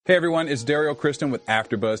Hey everyone, it's Dario Kristen with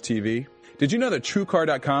AfterBuzz TV. Did you know that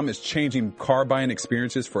TrueCar.com is changing car buying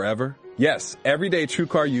experiences forever? Yes, everyday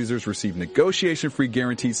TrueCar users receive negotiation-free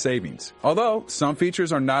guaranteed savings. Although, some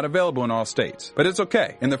features are not available in all states. But it's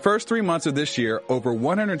okay. In the first 3 months of this year, over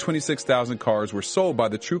 126,000 cars were sold by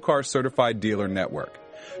the TrueCar Certified Dealer Network.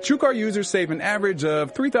 TrueCar users save an average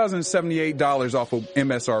of $3,078 off of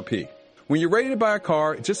MSRP. When you're ready to buy a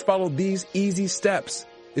car, just follow these easy steps.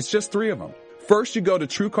 It's just 3 of them. First, you go to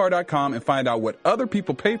TrueCar.com and find out what other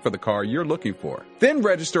people paid for the car you're looking for. Then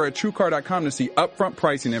register at TrueCar.com to see upfront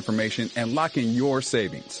pricing information and lock in your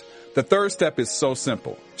savings. The third step is so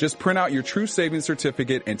simple. Just print out your True Savings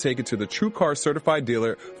Certificate and take it to the TrueCar Certified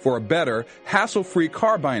Dealer for a better, hassle-free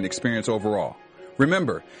car buying experience overall.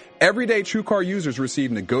 Remember, everyday TrueCar users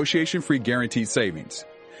receive negotiation-free guaranteed savings.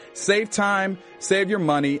 Save time, save your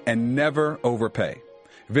money, and never overpay.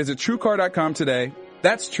 Visit TrueCar.com today.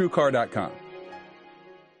 That's TrueCar.com.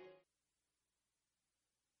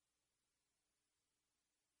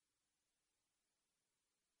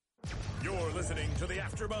 You're listening to the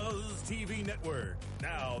AfterBuzz TV Network,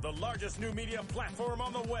 now the largest new media platform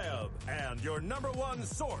on the web, and your #1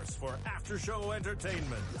 source for after-show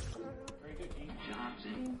entertainment.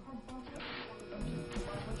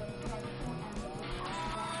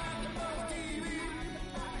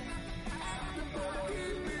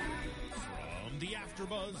 From the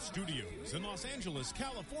AfterBuzz Studios in Los Angeles,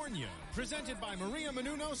 California, presented by Maria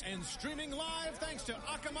Menounos and streaming live thanks to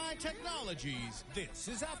Akamai Technologies. This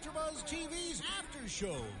is AfterBuzz TV's After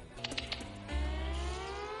Show.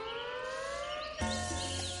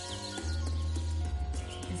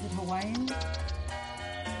 Is it Hawaiian?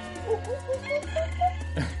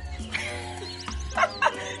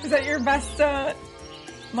 Is that your best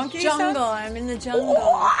monkey Jungle. sound? I'm in the jungle.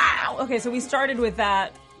 Wow. Okay, so we started with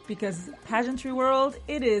that because pageantry world,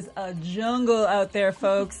 it is a jungle out there,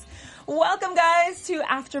 folks. Welcome, guys, to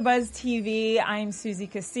AfterBuzz TV. I'm Susie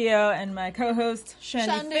Castillo and my co-host,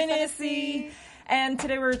 Shandy Finnessy. And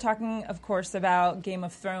today we're talking, of course, about Game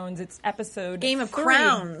of Thrones. It's episode Game of 3.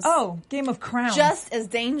 Crowns. Oh, Game of Crowns. Just as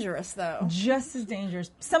dangerous, though. Just as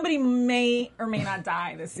dangerous. Somebody may or may not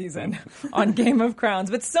die this season on Game of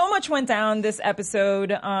Crowns. But so much went down this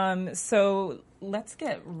episode. So let's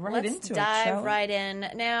get right into it. Let's dive right in.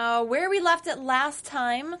 Now, where we left it last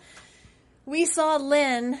time, we saw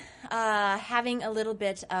Lynn having a little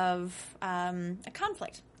bit of a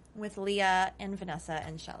conflict with Leah and Vanessa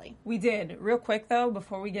and Shelley. We did. Real quick, though,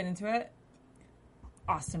 before we get into it,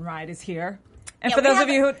 Austin Ride is here. And Yeah, for we those have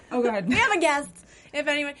of you who... Oh, go ahead. We have a guest, if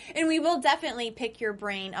anyone. And we will definitely pick your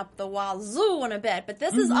brain up the wazoo in a bit. But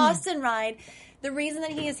this is Austin Ride. The reason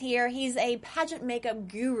that he is here, he's a pageant makeup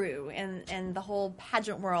guru in the whole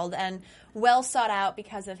pageant world and well sought out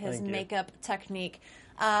because of his makeup technique.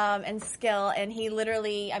 And skill, and he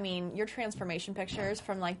literally, I mean, your transformation pictures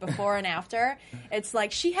from like before and after, it's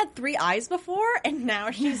like she had 3 eyes before, and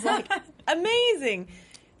now she's like amazing.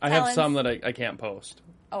 I have some that I can't post.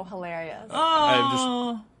 Oh, hilarious.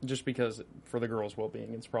 I just because for the girls'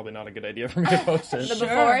 well-being, it's probably not a good idea for me to post it. The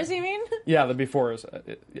befores, you mean? Yeah, the befores.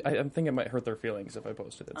 I think it might hurt their feelings if I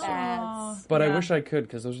posted it. So. But I wish I could,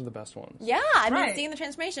 because those are the best ones. Yeah, I've been Right. seeing the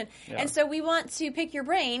transformation. Yeah. And so we want to pick your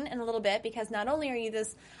brain in a little bit, because not only are you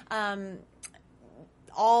this...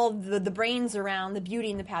 all the brains around the beauty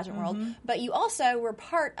in the pageant world, but you also were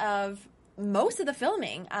part of most of the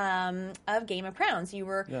filming of Game of Crowns. You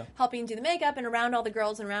were helping do the makeup and around all the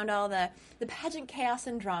girls and around all the pageant chaos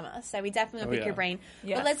and drama. So we definitely will pick your brain.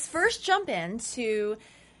 Yes. But let's first jump into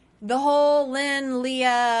the whole Lynn,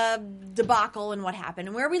 Leah debacle and what happened.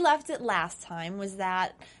 And where we left it last time was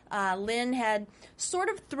that Lynn had sort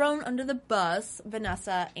of thrown under the bus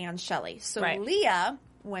Vanessa and Shelley. So Leah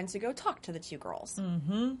went to go talk to the 2 girls.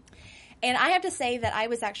 Mm-hmm. And I have to say that I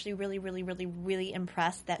was actually really, really, really, really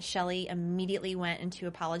impressed that Shelley immediately went into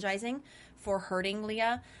apologizing for hurting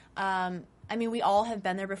Leah. I mean, we all have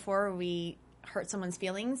been there before where we hurt someone's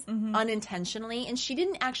feelings unintentionally. And she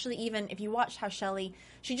didn't actually even, if you watched how Shelley,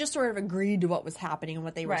 she just sort of agreed to what was happening and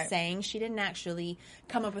what they were saying. She didn't actually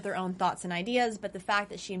come up with her own thoughts and ideas. But the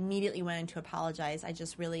fact that she immediately went in to apologize, I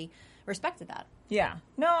just really respected that. Yeah.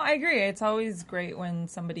 No, I agree. It's always great when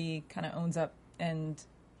somebody kind of owns up and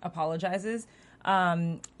apologizes.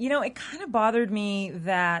 You know, it kind of bothered me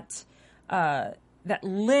that that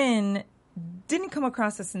Lynn didn't come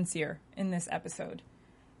across as sincere in this episode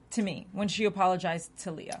to me when she apologized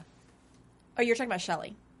to Leah. Oh, you're talking about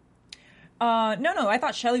Shelley. No, I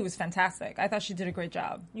thought Shelley was fantastic. I thought she did a great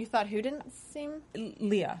job. You thought who didn't seem?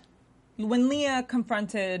 Leah. When Leah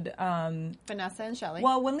confronted... Vanessa and Shelley.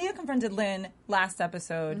 Well, when Leah confronted Lynn last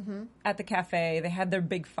episode at the cafe, they had their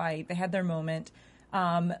big fight. They had their moment.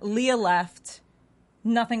 Leah left.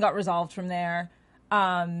 Nothing got resolved from there.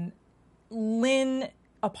 Lynn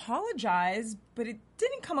apologized, but it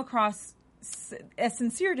didn't come across as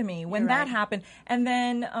sincere to me when that happened. And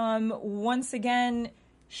then once again,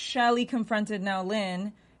 Shelley confronted now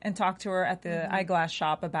Lynn and talked to her at the eyeglass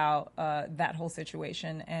shop about that whole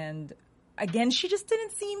situation. And again, she just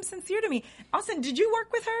didn't seem sincere to me. Austin, did you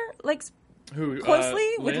work with her Who closely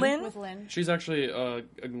with Lynn? Lynn? With Lynn. She's actually a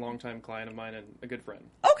longtime client of mine and a good friend.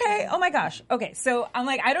 Okay. Oh my gosh. Okay. So I'm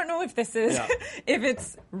like, I don't know if this is, if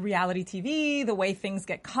it's reality TV, the way things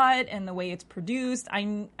get cut and the way it's produced. I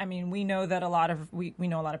mean, we know that we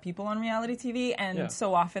know a lot of people on reality TV, and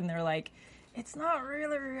so often they're like, it's not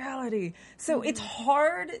really reality. So it's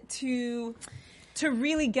hard to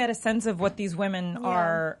really get a sense of what these women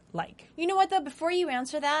are like. You know what, though? Before you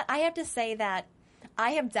answer that, I have to say that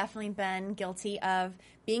I have definitely been guilty of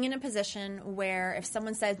being in a position where if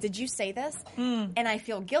someone says, did you say this? And I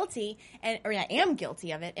feel guilty, or I am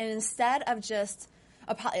guilty of it, and instead of just,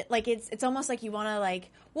 it's almost like you want to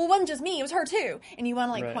well, it wasn't just me, it was her too. And you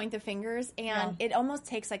want to point the fingers, and it almost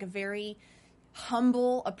takes a very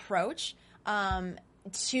humble approach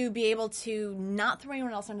to be able to not throw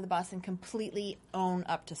anyone else under the bus and completely own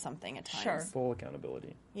up to something at times. Sure. Full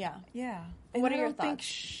accountability. Yeah. Yeah. What are your I don't think thoughts?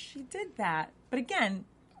 she did that. But again,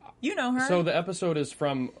 you know her. So the episode is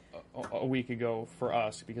from a week ago for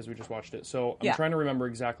us because we just watched it. So I'm trying to remember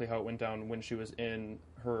exactly how it went down when she was in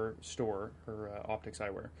her store, her Optics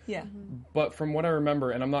Eyewear. Yeah. But from what I remember,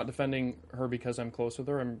 and I'm not defending her because I'm close with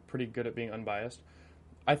her, I'm pretty good at being unbiased.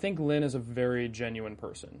 I think Lynn is a very genuine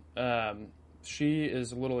person. She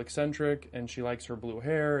is a little eccentric, and she likes her blue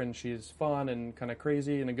hair, and she's fun and kind of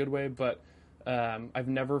crazy in a good way, but I've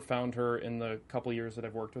never found her in the couple years that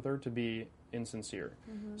I've worked with her to be insincere.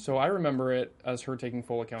 So I remember it as her taking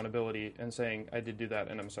full accountability and saying, I did do that,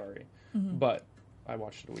 and I'm sorry. But I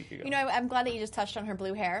watched it a week ago. You know, I'm glad that you just touched on her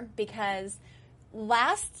blue hair, because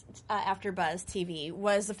last AfterBuzz TV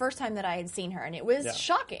was the first time that I had seen her, and it was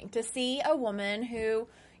shocking to see a woman who,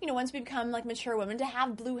 once we become mature women, to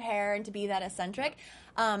have blue hair and to be that eccentric.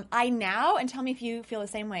 I now, and tell me if you feel the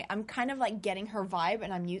same way, I'm kind of getting her vibe,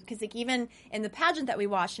 and I'm used, because even in the pageant that we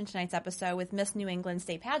watched in tonight's episode with Miss New England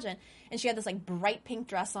State Pageant, and she had this bright pink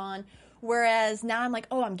dress on, whereas now I'm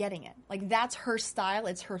oh, I'm getting it. That's her style,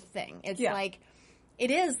 it's her thing. It's it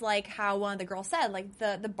is how one of the girls said,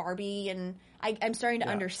 the Barbie, and I'm starting to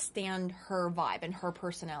understand her vibe and her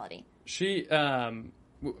personality. She,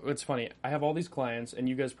 it's funny, I have all these clients, and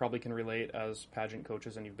you guys probably can relate as pageant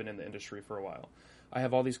coaches, and you've been in the industry for a while. I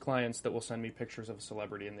have all these clients that will send me pictures of a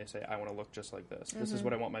celebrity, and they say, I want to look just like this. This is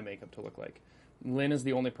what I want my makeup to look like. Lynn is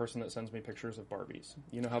the only person that sends me pictures of Barbies.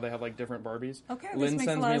 You know how they have different Barbies? Okay, Lynn this makes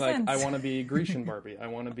sends a lot me of sense. I want to be Grecian Barbie. I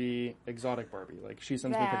want to be exotic Barbie. She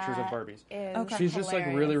sends me pictures of Barbies. Is She's just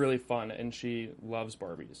hilarious. really, really fun, and she loves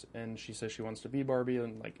Barbies. And she says she wants to be Barbie,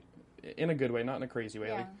 and in a good way, not in a crazy way.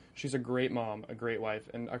 Yeah. She's a great mom, a great wife,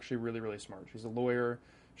 and actually really, really smart. She's a lawyer.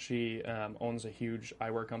 She owns a huge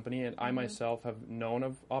eyewear company, and I myself have known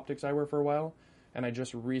of Optics Eyewear for a while. And I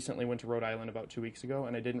just recently went to Rhode Island about 2 weeks ago,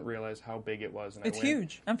 and I didn't realize how big it was. And It's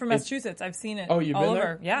huge. I'm from Massachusetts. I've seen it. Oh, you've all been over.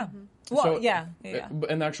 there? Yeah. Well, So, yeah.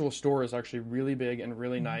 And the actual store is actually really big and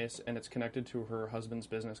really nice, and it's connected to her husband's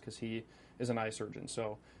business because he is an eye surgeon.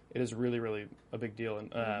 So it is really, really a big deal.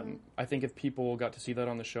 And I think if people got to see that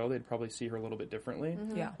on the show, they'd probably see her a little bit differently.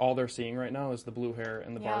 Yeah. All they're seeing right now is the blue hair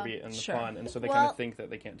and the Barbie and the Sure. fun, and so they Well, kind of think that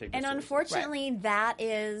they can't take this And seriously. unfortunately, that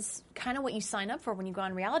is kind of what you sign up for when you go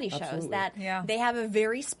on reality shows. Absolutely. That they have a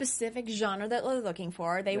very specific genre that they're looking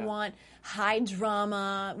for. They Yeah. want high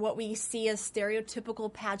drama, what we see as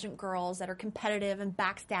stereotypical pageant girls that are competitive and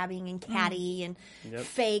backstabbing and catty and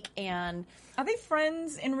fake. And Are they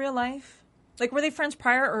friends in real life? Were they friends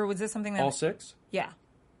prior, or was this something that... All six? Yeah.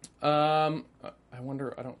 I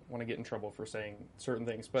wonder, I don't want to get in trouble for saying certain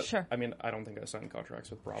things, but Sure. I mean, I don't think I signed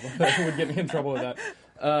contracts with Bravo that would get me in trouble with that.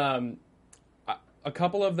 A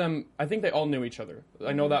couple of them, I think they all knew each other.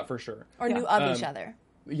 I know that for sure. or knew of each other.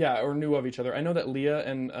 Yeah, or knew of each other. I know that Leah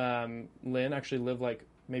and Lynn actually live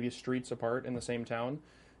maybe streets apart in the same town,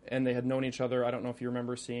 and they had known each other. I don't know if you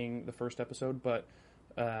remember seeing the first episode, but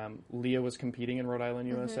Leah was competing in Rhode Island,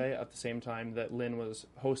 USA at the same time that Lynn was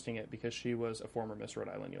hosting it because she was a former Miss Rhode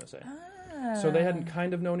Island, USA. So they had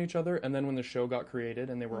kind of known each other, and then when the show got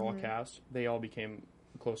created and they were all cast, they all became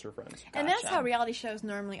closer friends. And that's how reality shows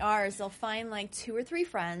normally are, is they'll find 2 or 3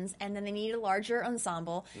 friends, and then they need a larger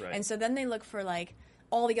ensemble. Right. And so then they look for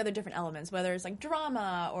all the other different elements, whether it's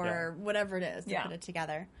drama or whatever it is to put it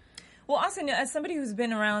together. Well, Austin, as somebody who's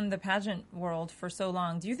been around the pageant world for so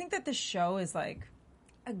long, do you think that this show is a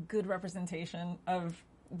good representation of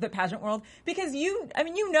the pageant world, because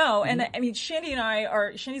and I mean, Shandy's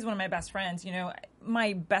one of my best friends. You know,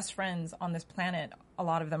 my best friends on this planet, a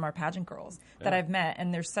lot of them are pageant girls that I've met,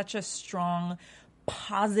 and there's such a strong,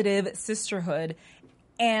 positive sisterhood.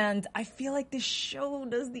 And I feel like this show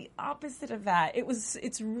does the opposite of that.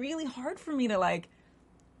 It's really hard for me to like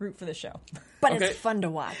root for the show. But it's fun to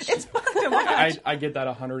watch. It's fun to watch. I get that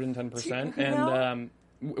 110%. And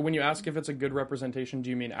when you ask if it's a good representation,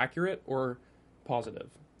 do you mean accurate or positive?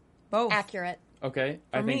 Both. Accurate. Okay.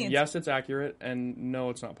 For I me, think yes, it's accurate, and no,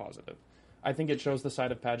 it's not positive. I think it shows the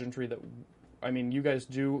side of pageantry that, I mean, you guys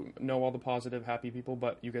do know all the positive, happy people,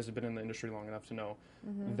 but you guys have been in the industry long enough to know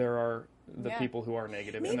there are the people who are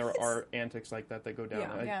negative, and there are antics like that go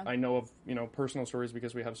down. I know of, personal stories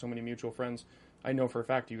because we have so many mutual friends. I know for a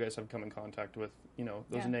fact you guys have come in contact with,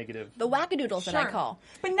 those negative. The wackadoodles that I call.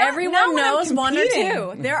 But now, everyone knows one or competing.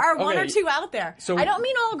 two. There are one or Okay. two out there. So I don't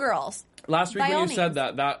mean all girls. Last week By when all you said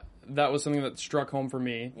means. that was something that struck home for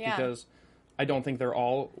me because I don't think they're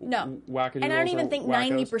all wackadoodles. And I don't even or think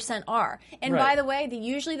wackos. 90% are. And Right. by the way,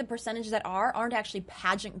 usually the percentage that aren't actually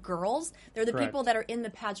pageant girls. They're the Correct. people that are in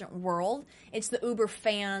the pageant world. It's the Uber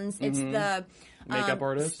fans. It's the Makeup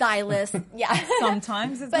artists. stylists. Yeah.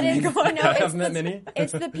 Sometimes it's But it's, I've met many.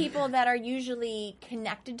 it's the people that are usually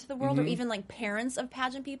connected to the world, or even like parents of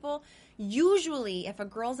pageant people. Usually, if a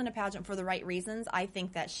girl's in a pageant for the right reasons, I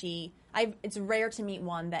think that it's rare to meet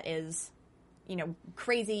one that is,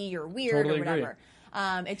 crazy or weird Totally or agree.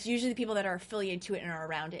 whatever. It's usually the people that are affiliated to it and are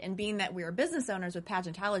around it. And being that we're business owners with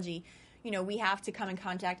Pageantology, we have to come in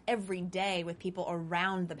contact every day with people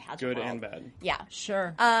around the pageant Good world. and bad. Yeah.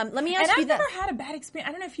 Sure. Let me ask And you I've this. never had a bad experience.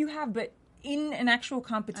 I don't know if you have, but in an actual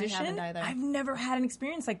competition, haven't either. I've never had an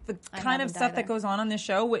experience like the kind of haven't stuff that either. goes on this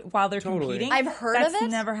show while they're Totally. competing. I've heard That's of it.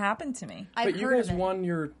 never happened to me. I've But you heard guys of it. won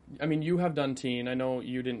you have done teen. I know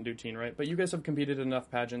you didn't do teen, right? But you guys have competed in enough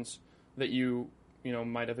pageants that you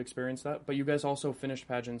might have experienced that. But you guys also finished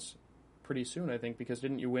pageants pretty soon, I think, because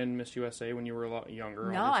didn't you win Miss USA when you were a lot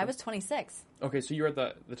younger? No, obviously? I was 26. Okay, so you're at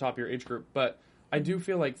the top of your age group. But I do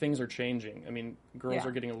feel like things are changing. I mean, girls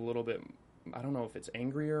are getting a little bit, I don't know if it's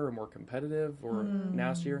angrier or more competitive or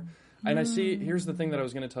nastier. And here's the thing that I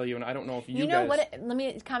was going to tell you, and I don't know if you know guys... what? Let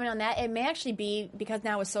me comment on that. It may actually be because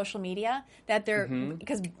now with social media that they're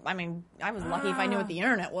because I mean I was lucky if I knew what the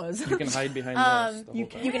internet was. You can hide behind this the whole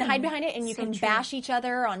time. You can hide behind it, and you can bash each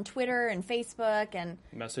other on Twitter and Facebook and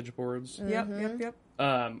Message boards. Yep.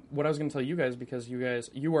 What I was going to tell you guys, because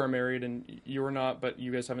you are married and you are not, but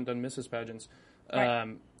you guys haven't done Mrs. Pageants.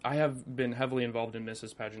 Right. I have been heavily involved in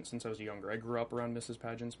Mrs. Pageants since I was younger. I grew up around Mrs.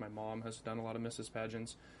 Pageants. My mom has done a lot of Mrs.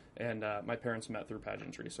 Pageants, and my parents met through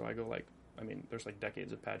pageantry. So I go there's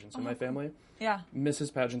decades of pageants in my family. Yeah.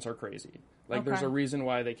 Mrs. Pageants are crazy. There's Okay. a reason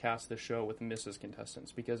why they cast this show with Mrs.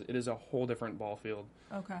 contestants, because it is a whole different ball field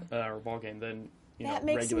or ball game than that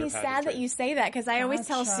makes regular me sad pageantry. that you say that because I always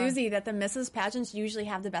tell Gotcha. Susie that the Mrs. Pageants usually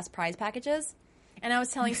have the best prize packages, and I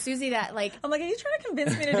was telling Susie that I'm like, are you trying to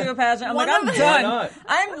convince me to do a pageant? I'm One like, I'm of- Why done.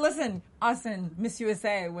 not? Listen, Austin, Miss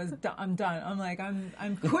USA I'm done. I'm like,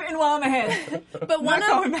 I'm quitting while I'm ahead. but one Not of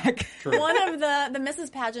going back. one of the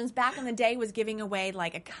Mrs. Pageants back in the day was giving away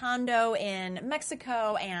a condo in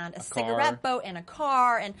Mexico and a cigarette boat and a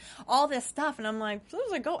car and all this stuff. And I'm like,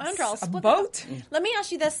 there's a go enter. I'll A split boat? Let me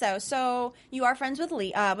ask you this though. So you are friends with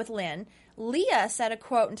Lynn. Leah said a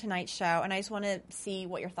quote in tonight's show, and I just want to see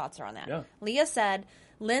what your thoughts are on that. Yeah. Leah said,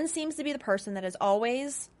 Lynn seems to be the person that is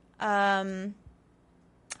always I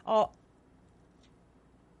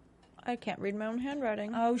can't read my own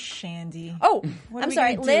handwriting. Oh, Shandy. Oh, What are I'm we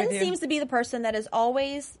sorry. gonna do Lynn with you? seems to be the person that is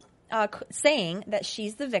always saying that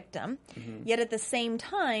she's the victim, yet at the same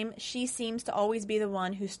time, she seems to always be the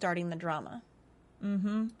one who's starting the drama.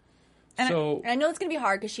 So And I know it's going to be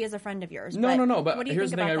hard because she is a friend of yours. No. But what do you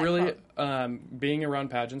here's the think thing: I about really, that quote? being around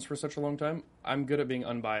pageants for such a long time, I'm good at being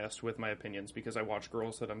unbiased with my opinions because I watch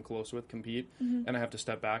girls that I'm close with compete, and I have to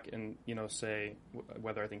step back and say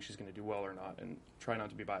whether I think she's going to do well or not, and try not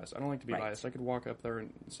to be biased. I don't like to be Right. biased. I could walk up there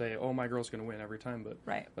and say, "Oh, my girl's going to win every time," but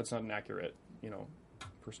Right. that's not an accurate,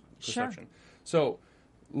 perception. So,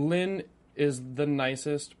 Lynn is the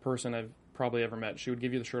nicest person I've probably ever met. She would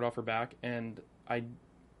give you the shirt off her back, and I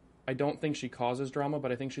don't think she causes drama,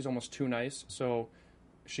 but I think she's almost too nice. So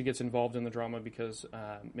she gets involved in the drama because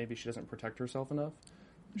maybe she doesn't protect herself enough.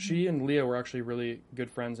 She and Leah were actually really good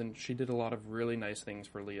friends, and she did a lot of really nice things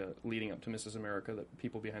for Leah leading up to Mrs. America that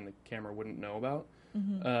people behind the camera wouldn't know about.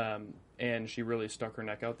 And she really stuck her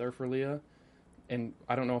neck out there for Leah. And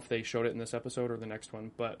I don't know if they showed it in this episode or the next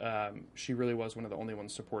one, but she really was one of the only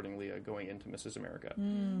ones supporting Leah going into Mrs. America.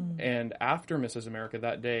 And after Mrs. America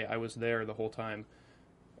that day, I was there the whole time.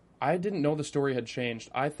 I didn't know the story had changed.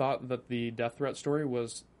 I thought that the death threat story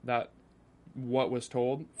was what was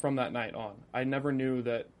told from that night on. I never knew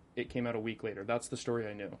that it came out a week later. That's the story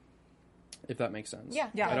I knew, if that makes sense. Yeah.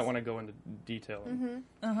 I don't want to go into detail and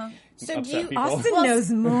So upset people. Austin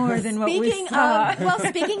knows more than what we Speaking thought.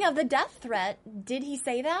 speaking of the death threat, did he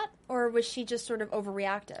say that, or was she just sort of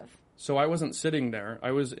overreactive? So I wasn't sitting there.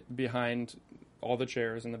 I was behind all the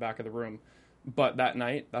chairs in the back of the room. But that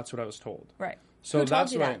night, that's what I was told. Right. So Who told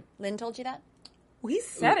that's you why. that? Lynn told you that? We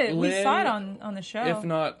said it. We Lynn, saw it on the show. If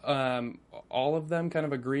not, all of them kind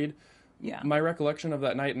of agreed. Yeah. My recollection of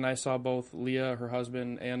that night, and I saw both Leah, her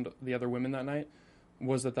husband, and the other women that night,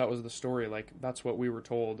 was that was the story. Like, that's what we were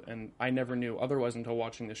told. And I never knew otherwise until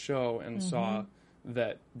watching the show and saw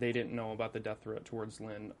that they didn't know about the death threat towards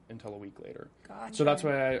Lynn until a week later. Gotcha. So that's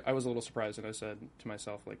why I was a little surprised, and I said to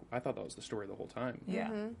myself, like, I thought that was the story the whole time.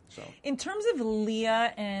 Yeah. So In terms of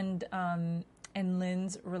Leah and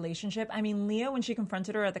Lynn's relationship, I mean, Leah, when she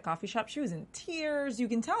confronted her at the coffee shop, she was in tears. You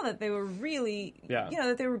can tell that they were really,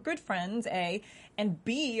 that they were good friends, A. And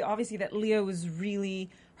B, obviously, that Leah was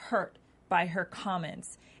really hurt by her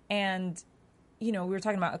comments. And, we were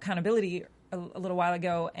talking about accountability a little while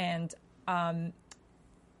ago, and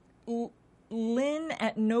Lynn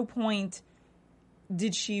at no point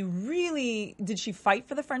did she fight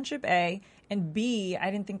for the friendship, A, and B, I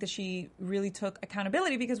didn't think that she really took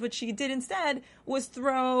accountability, because what she did instead was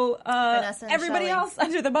throw Vanessa and everybody Shelley. else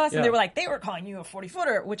under the bus, Yeah. and they were calling you a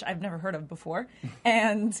 40-footer, which I've never heard of before,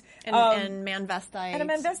 and manvestite. and a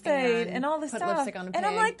manvestite and all this put stuff. lipstick on a And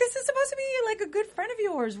I'm pig. like, this is supposed to be like a good friend of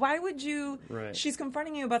yours. Why would you? Right. She's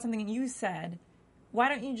confronting you about something you said. Why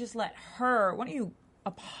don't you just let her? Why don't you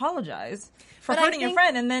apologize for But I hurting your think-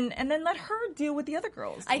 friend, and then let her deal with the other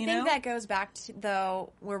girls? I you think know? that goes back to,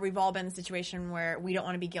 though, where we've all been in a situation where we don't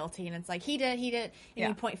want to be guilty, and it's like, he did, and Yeah.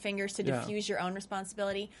 you point fingers to Yeah. diffuse your own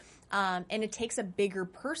responsibility. And it takes a bigger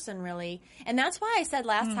person, really. And that's why I said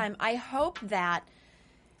last time, I hope that,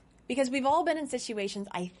 because we've all been in situations,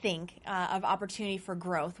 I think, of opportunity for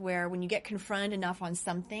growth, where when you get confronted enough on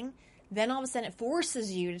something, then all of a sudden it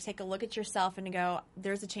forces you to take a look at yourself and to go,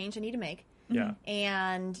 there's a change I need to make. yeah.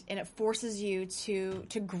 And it forces you to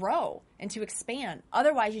grow and to expand.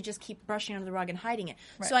 Otherwise, you just keep brushing under the rug and hiding it.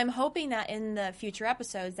 Right. So I'm hoping that in the future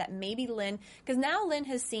episodes that maybe Lynn, because now Lynn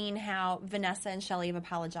has seen how Vanessa and Shelley have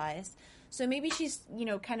apologized. So maybe she's,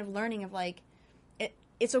 kind of learning of like,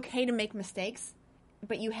 it's okay to make mistakes,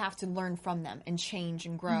 but you have to learn from them and change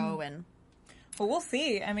and grow and... Well, we'll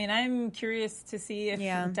see. I mean, I'm curious to see if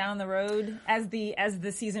down the road, as the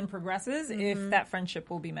season progresses, if that friendship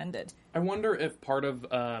will be mended. I wonder if part of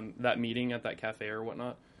that meeting at that cafe or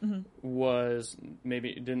whatnot was maybe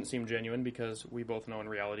it didn't seem genuine, because we both know in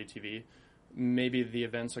reality TV, maybe the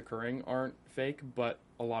events occurring aren't fake, but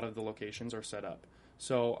a lot of the locations are set up.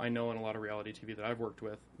 So I know in a lot of reality TV that I've worked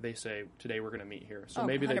with, they say, today we're going to meet here. So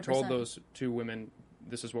maybe they 100%. told those two women,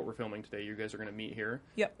 this is what we're filming today. You guys are going to meet here.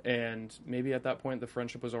 Yep. And maybe at that point the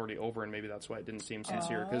friendship was already over, and maybe that's why it didn't seem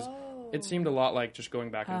sincere, because it seemed a lot like just going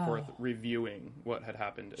back and forth, reviewing what had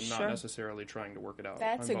happened, and Sure. not necessarily trying to work it out.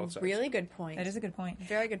 That's on a both sides. really good point. That is a good point.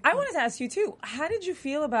 Very good I point. wanted to ask you too. How did you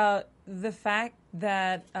feel about the fact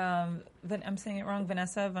that I'm saying it wrong,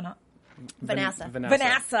 Vanessa? Vanessa.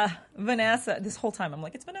 This whole time I'm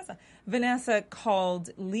like, it's Vanessa. Vanessa called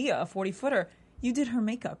Leah a 40-footer. You did her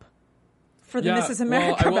makeup for the Mrs.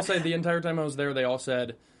 America. Well, I will say the entire time I was there, they all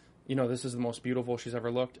said, this is the most beautiful she's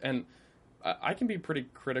ever looked. And I can be pretty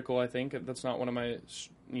critical, I think. That's not one of my,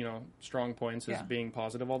 strong points, is being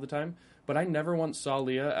positive all the time. But I never once saw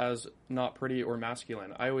Leah as not pretty or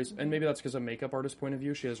masculine. I always, and maybe that's because of a makeup artist point of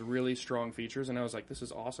view, she has really strong features, and I was like, this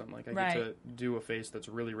is awesome. Like, I get to do a face that's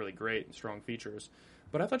really, really great and strong features.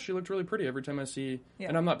 But I thought she looked really pretty every time I see,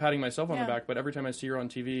 and I'm not patting myself on the back, but every time I see her on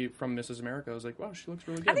TV from Mrs. America, I was like, wow, she looks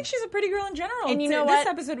really good. I think she's a pretty girl in general. And you know this what?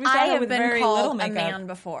 episode we saw I her have with been very called little a makeup. man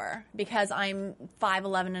before, because I'm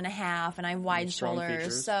 5'11" and a half and I have wide strong shoulders.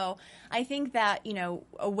 features. So I think that,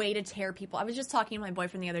 a way to tear people. I was just talking to my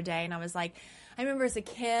boyfriend the other day, and I was like, I remember as a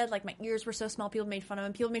kid, like, my ears were so small, people made fun of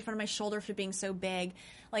them. People made fun of my shoulder for being so big.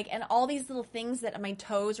 Like, and all these little things that my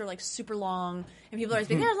toes are, like, super long. And people are always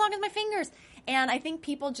like, they're as long as my fingers. And I think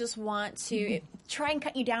people just want to try and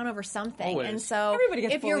cut you down over something. Always. And so Everybody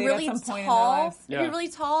gets if you're bullied at really some point in their tall, lives. if you're really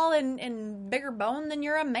tall and bigger bone, then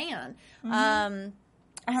you're a man. I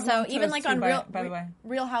have So long even toes like too, on by the way.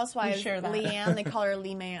 Real Housewives, We share that. Leanne, they call her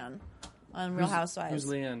Lee Man on Real Housewives. Who's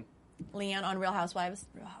Leanne? Leanne on Real Housewives.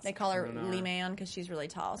 They call her Lee Man because she's really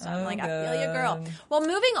tall. So I'm Oh, like, I feel you, girl. Well,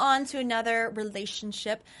 moving on to another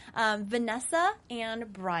relationship, Vanessa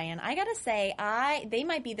and Brian. I gotta say, they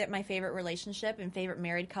might be my favorite relationship and favorite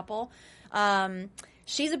married couple.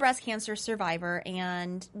 she's a breast cancer survivor,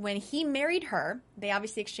 and when he married her, they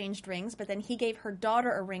obviously exchanged rings, but then he gave her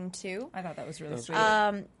daughter a ring too. I thought that was really sweet.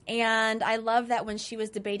 And I love that when she was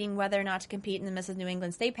debating whether or not to compete in the Mrs. New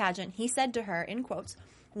England State pageant, he said to her, in quotes,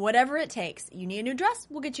 "Whatever it takes. You need a new dress,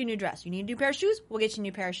 we'll get you a new dress. You need a new pair of shoes, we'll get you a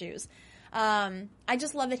new pair of shoes." I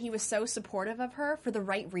just love that he was so supportive of her for the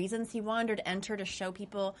right reasons. He wanted her to enter to show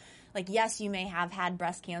people, like, yes, you may have had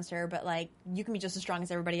breast cancer, but, like, you can be just as strong as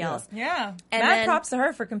everybody else. Yeah. And Mad then, props to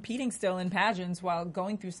her for competing still in pageants while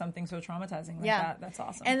going through something so traumatizing like Yeah. that. That's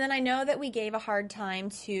awesome. And then I know that we gave a hard time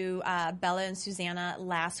to Bella and Susanna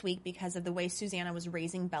last week because of the way Susanna was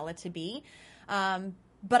raising Bella to be.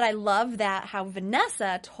 But I love that how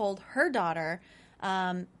Vanessa told her daughter,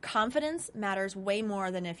 confidence matters way more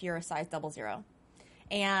than if you're a size 00.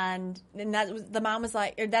 And that was, the mom was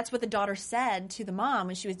like, or that's what the daughter said to the mom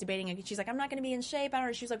when she was debating it. She's like, "I'm not going to be in shape." I don't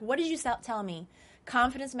know. She was like, "What did you tell me?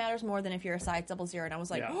 Confidence matters more than if you're a size 00." And I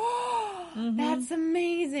was like, "Oh, that's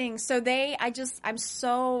amazing." So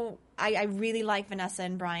I really like Vanessa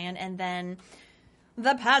and Brian. And then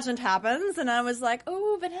the pageant happens, and I was like,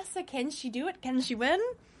 "Oh, Vanessa, can she do it? Can she win?"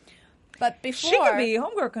 But before,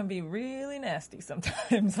 Homegirl can be really nasty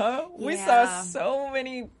sometimes, huh? We Yeah. saw so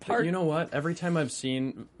many But parts. you know what? Every time I've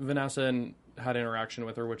seen Vanessa and had interaction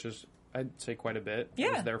with her, which is, I'd say, quite a bit. I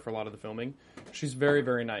Yeah. was there for a lot of the filming. She's very,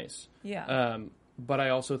 very nice. Yeah. But I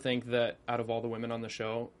also think that out of all the women on the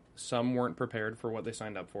show, some weren't prepared for what they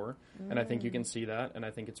signed up for. And I think you can see that, and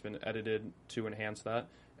I think it's been edited to enhance that.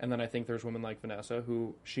 And then I think there's women like Vanessa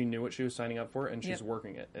who she knew what she was signing up for, and she's Yep.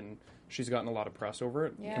 working it. And she's gotten a lot of press over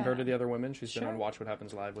it Yeah. compared to the other women. She's been Sure. on Watch What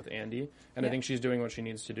Happens Live with Andy, and I Yep. think she's doing what she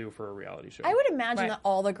needs to do for a reality show. I would imagine Right. that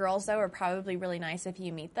all the girls, though, are probably really nice if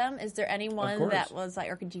you meet them. Is there anyone course. that was like,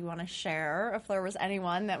 or do you want to share if there was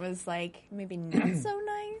anyone that was like maybe not so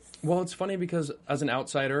nice? Well, it's funny because as an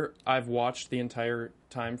outsider, I've watched the entire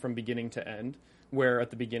time from beginning to end, where at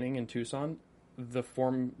the beginning in Tucson, the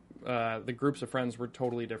groups of friends were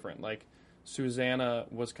totally different. Like, Susanna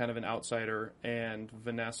was kind of an outsider, and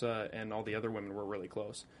Vanessa and all the other women were really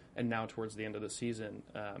close. And now towards the end of the season,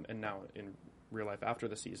 and now in real life after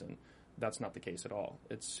the season, that's not the case at all.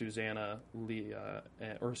 It's Susanna, Lorianne,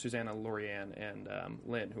 and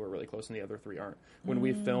Lynn who are really close, and the other three aren't. When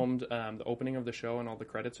we filmed the opening of the show and all the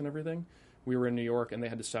credits and everything, we were in New York, and they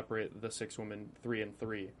had to separate the 6 women 3 and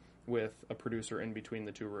 3 with a producer in between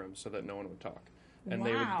the 2 rooms so that no one would talk. And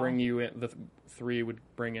they would Wow. bring you in, the 3 would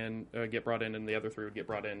get brought in, and the other 3 would get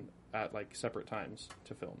brought in at like separate times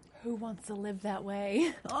to film. Who wants to live that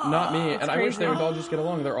way? Not me, and I wish crazy. they would all just get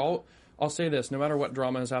along. They're all, I'll say this, no matter what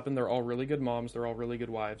drama has happened, they're all really good moms, they're all really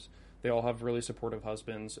good wives, they all have really supportive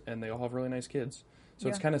husbands, and they all have really nice kids. So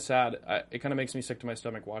it's Yeah. kind of sad. It kind of makes me sick to my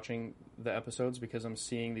stomach watching the episodes because I'm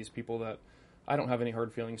seeing these people that I don't have any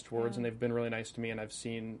hard feelings towards, and they've been really nice to me, and I've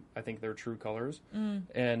seen, I think, their true colors.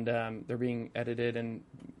 And they're being edited and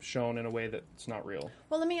shown in a way that's not real.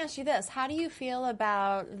 Well, let me ask you this. How do you feel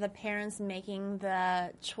about the parents making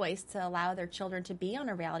the choice to allow their children to be on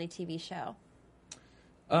a reality TV show?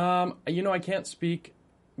 I can't speak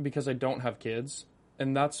because I don't have kids,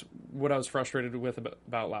 and that's what I was frustrated with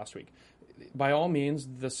about last week. By all means,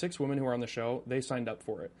 the 6 women who are on the show, they signed up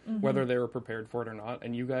for it, whether they were prepared for it or not.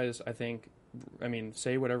 And you guys,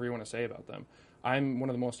 say whatever you want to say about them. I'm one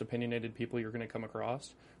of the most opinionated people you're going to come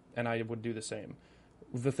across, and I would do the same.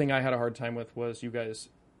 The thing I had a hard time with was you guys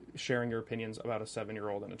sharing your opinions about a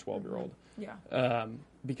 7-year-old and a 12-year-old. Yeah.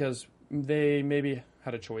 Because they maybe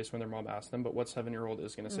had a choice when their mom asked them, but what 7-year-old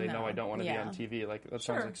is going to say, no, I don't want to Yeah. be on TV? Like, that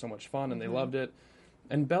Sure. sounds like so much fun, and they loved it.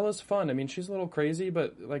 And Bella's fun. I mean, she's a little crazy,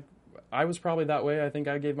 but, like, I was probably that way. I think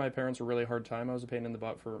I gave my parents a really hard time. I was a pain in the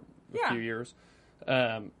butt for a few years.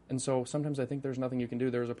 And so sometimes I think there's nothing you can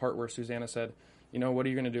do. There was a part where Susanna said, what are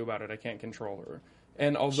you going to do about it? I can't control her.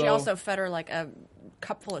 And although She also fed her like a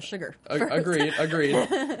cup full of sugar. Agreed.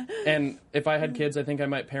 And if I had kids, I think I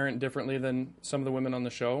might parent differently than some of the women on the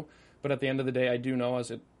show. But at the end of the day, I do know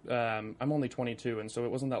I'm only 22, and so it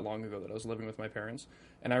wasn't that long ago that I was living with my parents.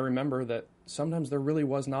 And I remember that sometimes there really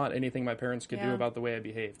was not anything my parents could do Yeah. about the way I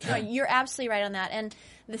behaved. No, you're absolutely right on that. And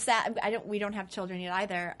we don't have children yet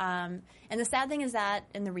either. And the sad thing is that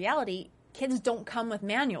in the reality, kids don't come with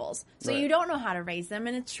manuals. So Right. you don't know how to raise them.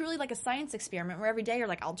 And it's truly like a science experiment where every day you're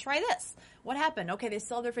like, I'll try this. What happened? Okay, they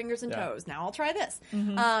still have their fingers and Yeah. toes. Now I'll try this.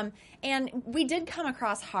 And we did come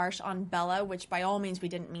across harsh on Bella, which by all means we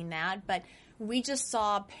didn't mean that. But we just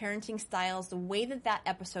saw parenting styles, the way that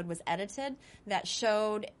episode was edited, that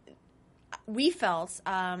showed we felt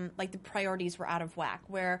like the priorities were out of whack,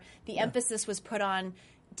 where the emphasis was put on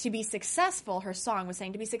to be successful. Her song was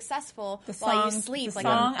saying to be successful while you sleep. the Like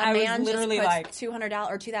song, a I was man just literally puts like- $200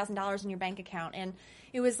 or $2,000 in your bank account, and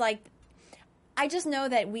it was like, I just know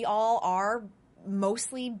that we all are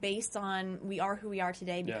mostly based on, we are who we are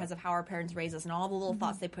today because of how our parents raised us and all the little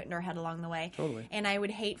thoughts they put in our head along the way. Totally. And I would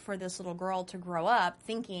hate for this little girl to grow up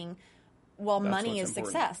thinking, well, That's money what's is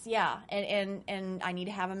important. success. Yeah. And I need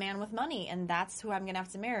to have a man with money, and that's who I'm going to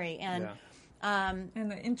have to marry. And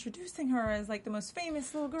And introducing her as like the most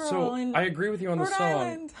famous little girl. So in I agree with you on the Rhode song.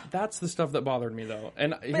 Island. That's the stuff that bothered me, though.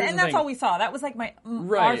 And here's And the that's thing. all we saw. That was like our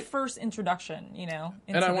Right. first introduction,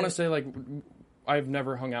 And I want to say, like, I've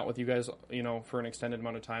never hung out with you guys, for an extended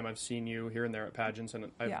amount of time. I've seen you here and there at pageants,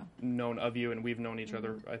 and I've known of you, and we've known each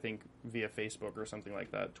other, I think, via Facebook or something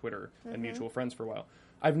like that, Twitter, and mutual friends for a while.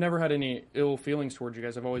 I've never had any ill feelings towards you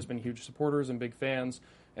guys. I've always been huge supporters and big fans,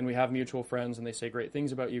 and we have mutual friends, and they say great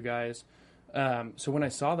things about you guys. So when I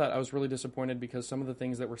saw that, I was really disappointed because some of the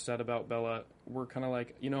things that were said about Bella were kind of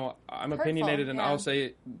like, I'm opinionated, and I'll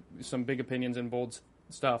say some big opinions and bold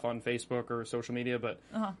stuff on Facebook or social media, but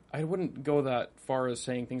I wouldn't go that far as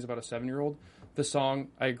saying things about a 7-year-old. The song,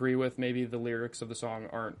 I agree with, maybe the lyrics of the song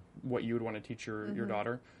aren't what you would want to teach your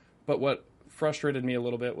daughter. But what frustrated me a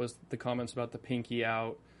little bit was the comments about the pinky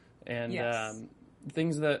out and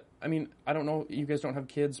things that, I don't know, you guys don't have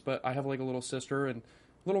kids, but I have like a little sister, and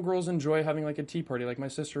little girls enjoy having like a tea party. Like my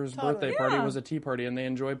sister's birthday party was a tea party, and they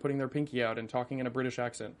enjoy putting their pinky out and talking in a British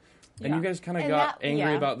accent. And you guys kind of got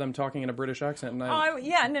angry about them talking in a British accent. And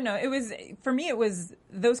no. It was, for me,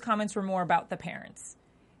 those comments were more about the parents.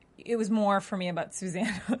 It was more for me about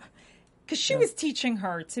Susanna. Because she was teaching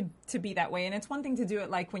her to be that way. And it's one thing to do it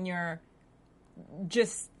like when you're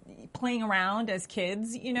just playing around as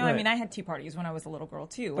kids, Right. I had tea parties when I was a little girl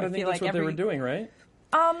too. But I think that's what they were doing, right?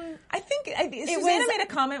 I think Susanna made a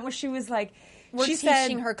comment where she was like, we're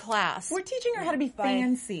teaching her class. We're teaching her how to be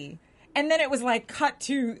fancy. And then it was like cut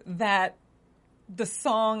to the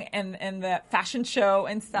song and the fashion show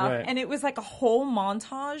and stuff. Right. And it was like a whole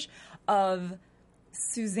montage of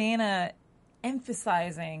Susanna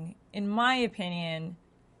emphasizing, in my opinion,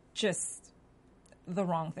 just the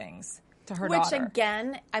wrong things to her daughter. Which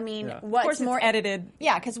again, of what's course more it's edited.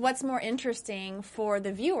 Yeah, because what's more interesting for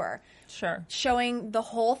the viewer? Sure. Showing the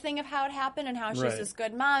whole thing of how it happened and how she's Right. this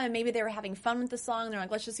good mom, and maybe they were having fun with the song, and they're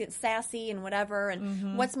like, let's just get sassy and whatever.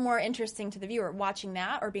 And what's more interesting to the viewer, watching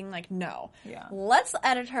that or being like, no, let's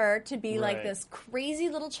edit her to be like Right. this crazy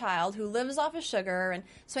little child who lives off of sugar. And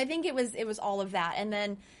so I think it was all of that. And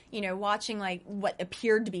then, watching like what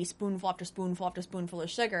appeared to be spoonful after spoonful after spoonful of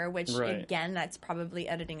sugar, which Right. again, that's probably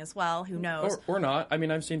editing as well. Who knows? Or not.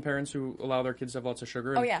 I've seen parents who allow their kids to have lots of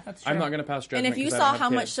sugar. Oh, yeah. That's I'm true. not going to pass judgment. And if you 'cause I saw don't have how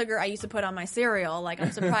much kids. sugar I used to put on my cereal, like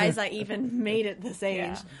I'm surprised I even made it this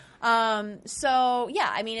age. So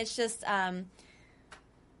yeah, it's just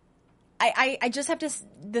I just have to.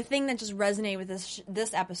 The thing that just resonated with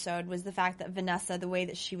this episode was the fact that Vanessa, the way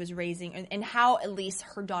that she was raising, and how at least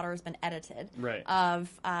her daughter has been edited. Right. Of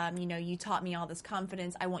you taught me all this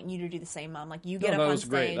confidence. I want you to do the same, Mom. Like you get No, up that on was stage.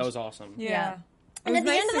 great. That was awesome. Yeah. And at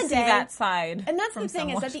the end of the day, that side. And that's from the thing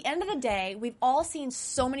someone. is, at the end of the day, we've all seen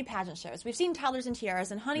so many pageant shows. We've seen Toddlers and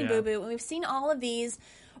Tiaras and Honey Yeah. Boo Boo, and we've seen all of these,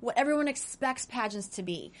 what everyone expects pageants to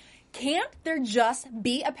be. Can't there just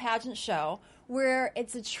be a pageant show where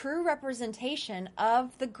it's a true representation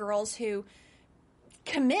of the girls who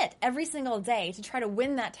commit every single day to try to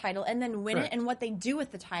win that title and then win it, and what they do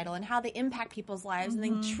with the title and how they impact people's lives, and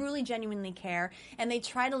they truly genuinely care, and they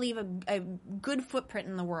try to leave a good footprint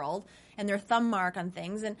in the world and their thumb mark on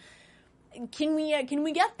things. And can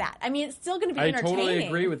we get that? It's still going to be I entertaining. totally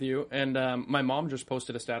agree with you. And my mom just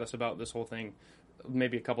posted a status about this whole thing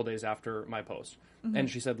maybe a couple days after my post. And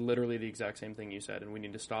she said literally the exact same thing you said, and we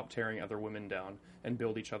need to stop tearing other women down and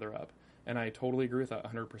build each other up. And I totally agree with that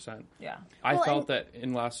 100%. Yeah. I felt that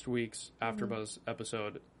in last week's AfterBuzz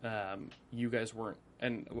episode, you guys weren't,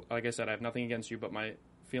 and like I said, I have nothing against you, but my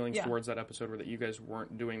feelings towards that episode were that you guys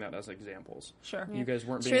weren't doing that as examples. Sure. You guys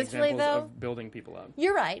weren't being Truthfully, examples though, of building people up.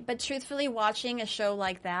 You're right, but truthfully, watching a show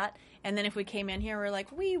like that, and then if we came in here, we're like,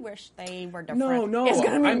 we wish they were different. No. It's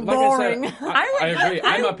going to be I'm, boring. Like I agree.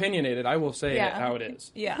 I'm opinionated. I will say it how it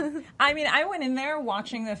is. Yeah. I went in there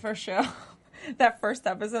watching the first show, that first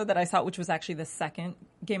episode that I saw, which was actually the second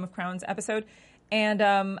Game of Crowns episode. And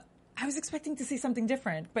I was expecting to see something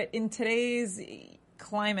different. But in today's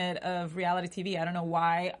climate of reality TV, I don't know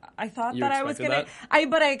why I thought You that I was going to. expected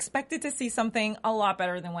But I expected to see something a lot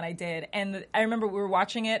better than what I did. And I remember we were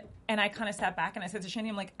watching it, and I kind of sat back and I said to Shani,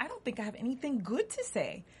 I'm like, I don't think I have anything good to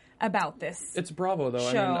say about this. It's Bravo,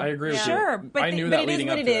 though. show. I mean, I agree with you. Sure, but I knew but that it leading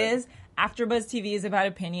is what up it to it. is. AfterBuzz TV is about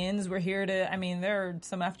opinions. We're here to. I mean, there are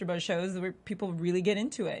some AfterBuzz shows where people really get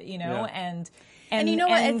into it, you know, Yeah. And you know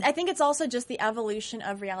what? I think it's also just the evolution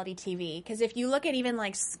of reality TV. Because if you look at even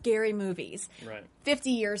like scary movies, Right.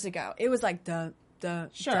 50 years ago, it was like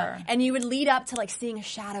Sure. and you would lead up to like seeing a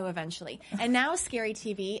shadow eventually. And now scary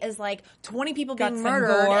TV is like 20 people Got being some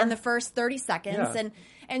murdered gore. in the first 30 seconds. Yeah.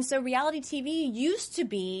 And so reality TV used to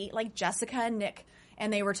be like Jessica and Nick.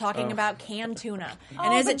 And they were talking about canned tuna. And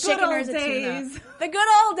Oh, is the it chicken good or is old it tuna? days. The good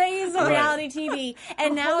old days of Right. reality TV.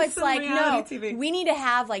 And now it's Wholesome like, no, reality TV. we need to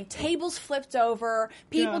have like tables flipped over,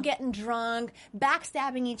 people Yeah. getting drunk,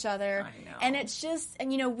 backstabbing each other. I know. And it's just,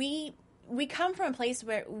 and you know, we come from a place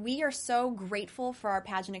where we are so grateful for our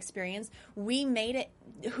pageant experience. We made it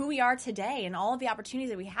who we are today, and all of the opportunities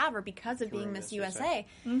that we have are because of being Miss USA.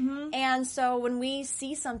 And so when we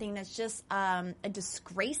see something that's just a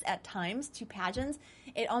disgrace at times to pageants,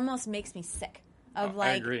 it almost makes me sick. Of I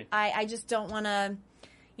like, agree. I just don't want to,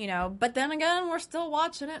 you know. But then again, we're still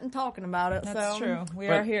watching it and talking about it. That's so. true. We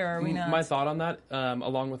But are here, are we not? My thought on that,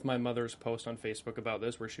 along with my mother's post on Facebook about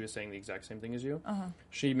this, where she was saying the exact same thing as you,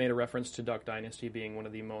 she made a reference to Duck Dynasty being one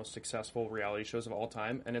of the most successful reality shows of all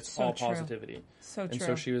time, and it's So all true. positivity. So And true.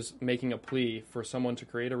 so she was making a plea for someone to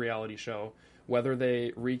create a reality show, whether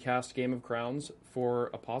they recast Game of Crowns for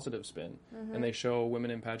a positive spin, and they show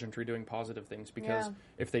women in pageantry doing positive things, because Yeah.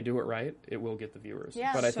 if they do it right, it will get the viewers.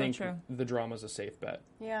 Yeah. But I So think true. the drama's a safe bet.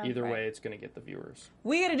 Yeah. Either Right. way, it's going to get the viewers.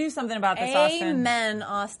 We got to do something about this, Austin. Amen,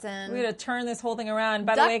 Austin. We got to turn this whole thing around.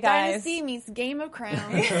 By Duck the way, guys, Dynasty meets Game of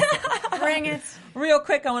Crowns. Bring it. real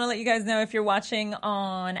quick, I want to let you guys know if you're watching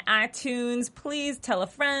on iTunes, please tell a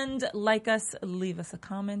friend, like us, leave us a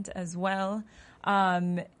comment as well.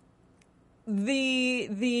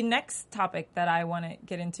 The next topic that I want to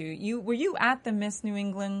get into, were you at the Miss New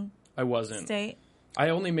England I wasn't. State? I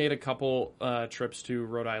only made a couple trips to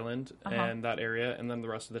Rhode Island and that area, and then the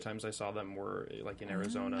rest of the times I saw them were like in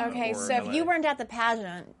Arizona. Okay, or so if LA. you weren't at the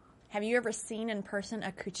pageant, have you ever seen in person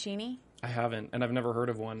a cucini? I haven't, and I've never heard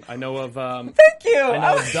of one. I know of Thank you. I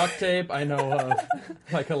know of duct tape. I know of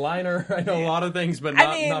like a liner. I know a lot of things, but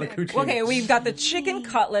not a cucini. Okay, we've got the chicken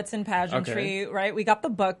cutlets in pageantry, right? We got the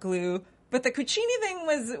butt glue, but the cucini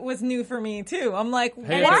thing was new for me too. I'm like,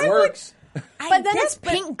 Hey, why if it works. But then it's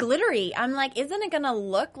pink glittery. I'm like, isn't it going to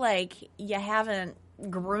look like you haven't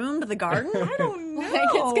groomed the garden? I don't know. Like,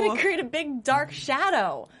 it's going to create a big dark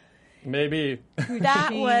shadow. Maybe.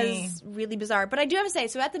 That Cucini. was really bizarre. But I do have to say,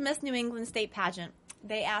 so at the Miss New England State pageant,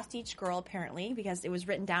 they asked each girl, apparently, because it was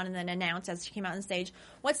written down and then announced as she came out on stage,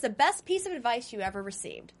 what's the best piece of advice you ever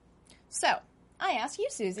received? So, I ask you,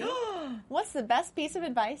 Susie, what's the best piece of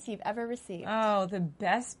advice you've ever received? Oh, the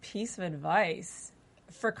best piece of advice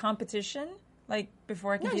for competition, like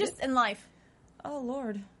before I No, competed. just in life. Oh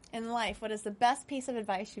Lord. In life, what is the best piece of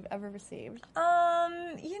advice you've ever received?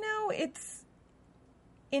 It's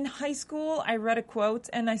in high school. I read a quote,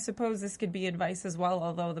 and I suppose this could be advice as well,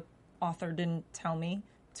 although the author didn't tell me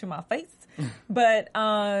to my face. But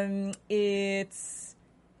it's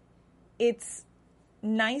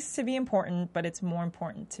nice to be important, but it's more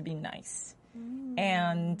important to be nice.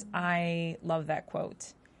 And I love that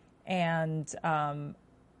quote. And I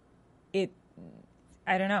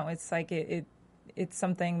don't know. It's like it's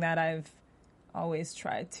something that I've always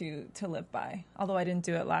tried to live by. Although I didn't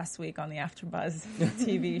do it last week on the AfterBuzz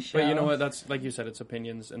TV show. But you know what? That's like you said. It's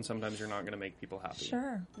opinions, and sometimes you're not going to make people happy.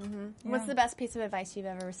 Sure. What's the best piece of advice you've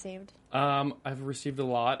ever received? I've received a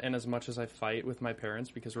lot, and as much as I fight with my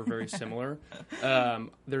parents because we're very similar,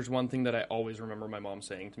 there's one thing that I always remember my mom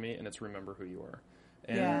saying to me, and it's remember who you are.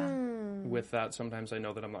 And with that, sometimes I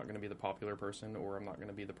know that I'm not going to be the popular person, or I'm not going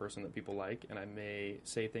to be the person that people like, and I may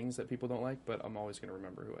say things that people don't like, but I'm always going to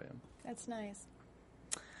remember who I am. That's nice.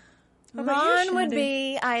 How about you, Ron would Shandy?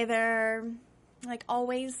 be either like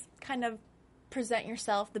always kind of present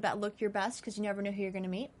yourself look your best because you never know who you're going to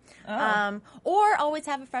meet, or always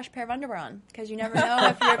have a fresh pair of underwear on because you never know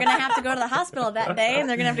if you're going to have to go to the hospital that day and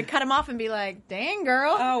they're going to have to cut them off and be like, "Dang,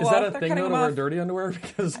 girl." Oh, Is well, that if a they're thing cutting though to them wear off- dirty underwear?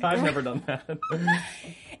 Because I've never done that.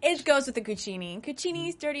 It goes with the cucini.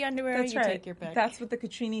 Cucini's dirty underwear. That's you right. take your pick. That's what the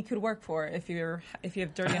cucini could work for if you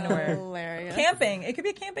have dirty underwear. hilarious. Camping. It could be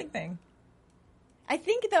a camping thing. I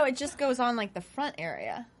think though it just goes on like the front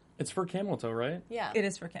area. It's for camel toe, right? Yeah. It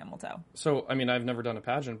is for camel toe. So, I mean, I've never done a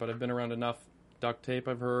pageant, but I've been around enough duct tape,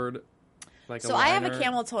 I've heard. Like So a I have a liner.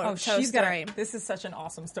 camel toe, Oh, toe she's got story. This is such an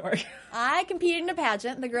awesome story. I competed in a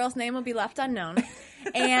pageant. The girl's name will be left unknown.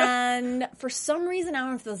 And for some reason, I don't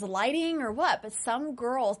know if it was the lighting or what, but some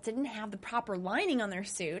girls didn't have the proper lining on their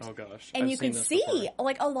suit. Oh, gosh. And I've you seen could this see before.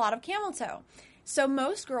 like a lot of camel toe. So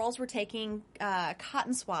most girls were taking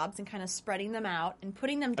cotton swabs and kind of spreading them out and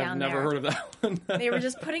putting them down there. I've never heard of that one. They were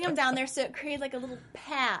just putting them down there so it created like a little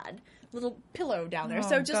pad, little pillow down there. Oh,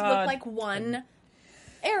 So it just God. looked like one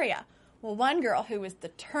area. Well, one girl who was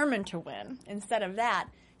determined to win, instead of that,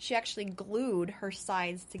 she actually glued her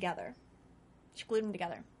sides together. She glued them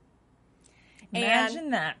together.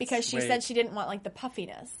 Imagine that. Because she said she didn't want like the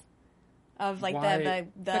puffiness of like Why?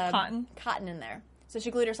 the cotton in there. So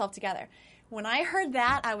she glued herself together. When I heard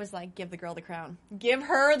that, I was like, give the girl the crown. Give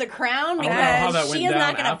her the crown I don't know how that because went she is down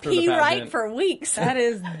not going after to the pee right pageant. for weeks. That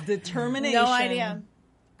is determination. No idea.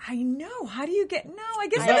 I know. How do you get? No, I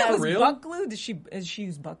guess Is that that was real? butt glue. Did she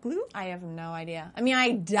use butt glue? I have no idea. I mean,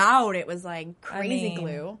 I doubt it was like crazy mean,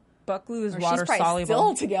 glue. Butt glue is Or water she's probably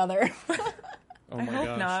soluble. still together. Oh I my hope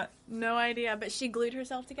gosh. not. No idea, but she glued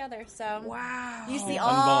herself together. So Wow. you see all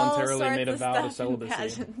Involuntarily sorts made a of vow to stuff in celibacy.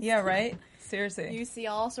 pageants. Yeah, right? Seriously. You see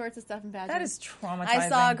all sorts of stuff in pageants. That is traumatizing. I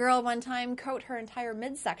saw a girl one time coat her entire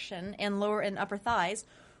midsection and lower and upper thighs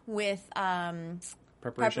with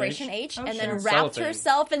Preparation H, Oh, and sure. then wrapped Cellophane.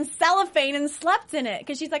 herself in cellophane and slept in it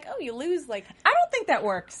because she's like, oh, you lose like. I don't think that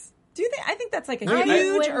works. Do you think? I think that's like a Really?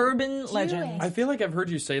 huge wouldn't urban do legend. it. I feel like I've heard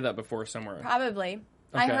you say that before somewhere. Probably.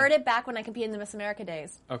 I Okay. heard it back when I competed in the Miss America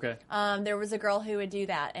days. Okay. There was a girl who would do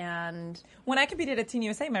that, and When I competed at Teen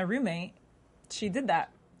USA, my roommate, she did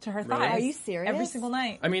that to her Really? thighs. Are you serious? Every single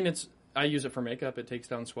night. I mean, I use it for makeup. It takes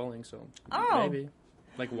down swelling, so Oh. maybe.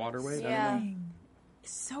 Like water weight? I yeah. don't know.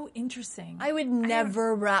 So interesting. I would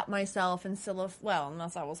never wrap myself in well,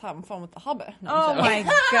 unless I was having fun with the hubby. No, Oh I'm joking.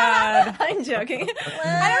 my God. I'm joking. I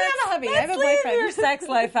don't have a hubby. I have a Let's leave boyfriend. your sex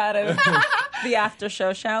life out of the after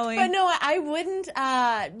show, shall we? But no, I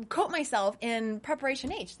wouldn't coat myself in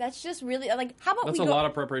Preparation H. That's just really like. How about That's we a go? lot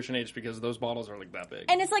of Preparation H because those bottles are like that big.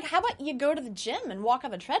 And it's like, how about you go to the gym and walk on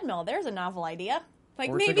the treadmill? There's a novel idea. Like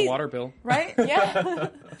or maybe take a water pill. Right? Yeah.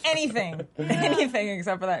 Anything. Anything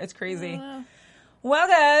except for that. It's crazy. Well,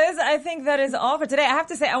 guys, I think that is all for today. I have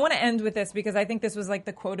to say, I want to end with this because I think this was like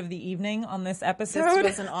the quote of the evening on this episode. This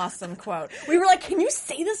was an awesome quote. We were like, can you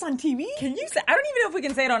say this on TV? Can you say? I don't even know if we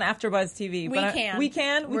can say it on AfterBuzz TV. We but can. We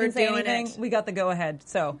can. We We're can say doing anything. it. We got the go ahead.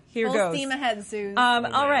 So here Full goes. steam ahead, Suze.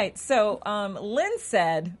 All right. So Lynn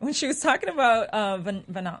said when she was talking about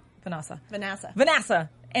Vanessa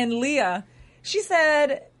and Leah, she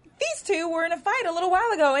said these two were in a fight a little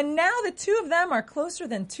while ago, and now the two of them are closer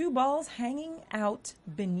than two balls hanging out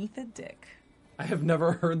beneath a dick. I have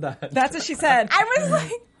never heard that. That's what she said. I was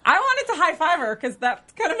like, I wanted to high five her because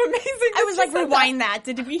that's kind of amazing. I was like, rewind that.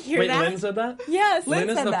 Did we hear Wait, that? Lynn said that? Yes. Lynn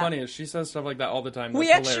is said the that. funniest. She says stuff like that all the time. We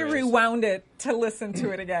That's actually hilarious. rewound it to listen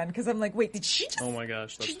to it again because I'm like, wait, did she just? Oh my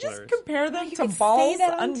gosh, that's Did she just hilarious. compare them You to could say balls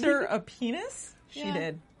that on under TV? a penis? She Yeah.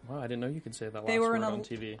 did. Wow, I didn't know you could say that They last were word in a- on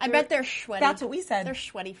TV. I bet they're sweaty. That's what we said. They're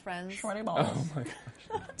sweaty friends. Shorty balls. Oh my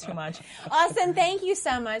gosh. Too much. Austin, thank you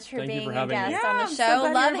so much for Thank you being for a having me. guest Yeah, on the I'm so show. glad you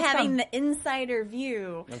were Love able to having come. the insider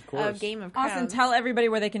view Of course. Game of Crowns. Austin, tell everybody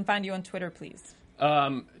where they can find you on Twitter, please.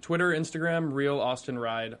 Twitter, Instagram, Real Austin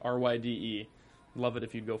Ride, RYDE. Love it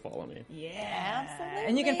if you'd go follow me. Absolutely.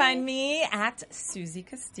 And you can find me at Susie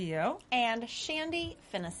Castillo. and Shandy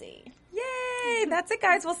Finnessy. Yay! That's it,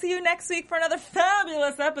 guys. We'll see you next week for another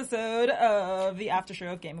fabulous episode of the After Show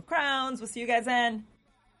of Game of Crowns. We'll see you guys then.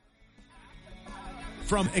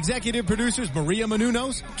 From executive producers Maria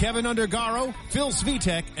Menounos, Kevin Undergaro, Phil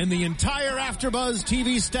Svitek, and the entire AfterBuzz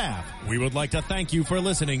TV staff, we would like to thank you for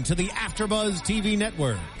listening to the AfterBuzz TV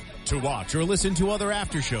network. To watch or listen to other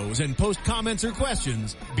after shows and post comments or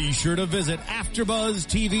questions, be sure to visit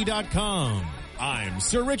AfterBuzzTV.com. I'm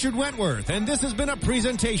Sir Richard Wentworth, and this has been a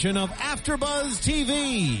presentation of AfterBuzz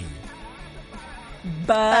TV.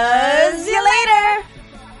 Buzz you later!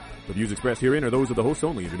 The views expressed herein are those of the hosts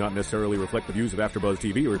only and do not necessarily reflect the views of AfterBuzz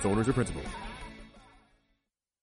TV or its owners or principals.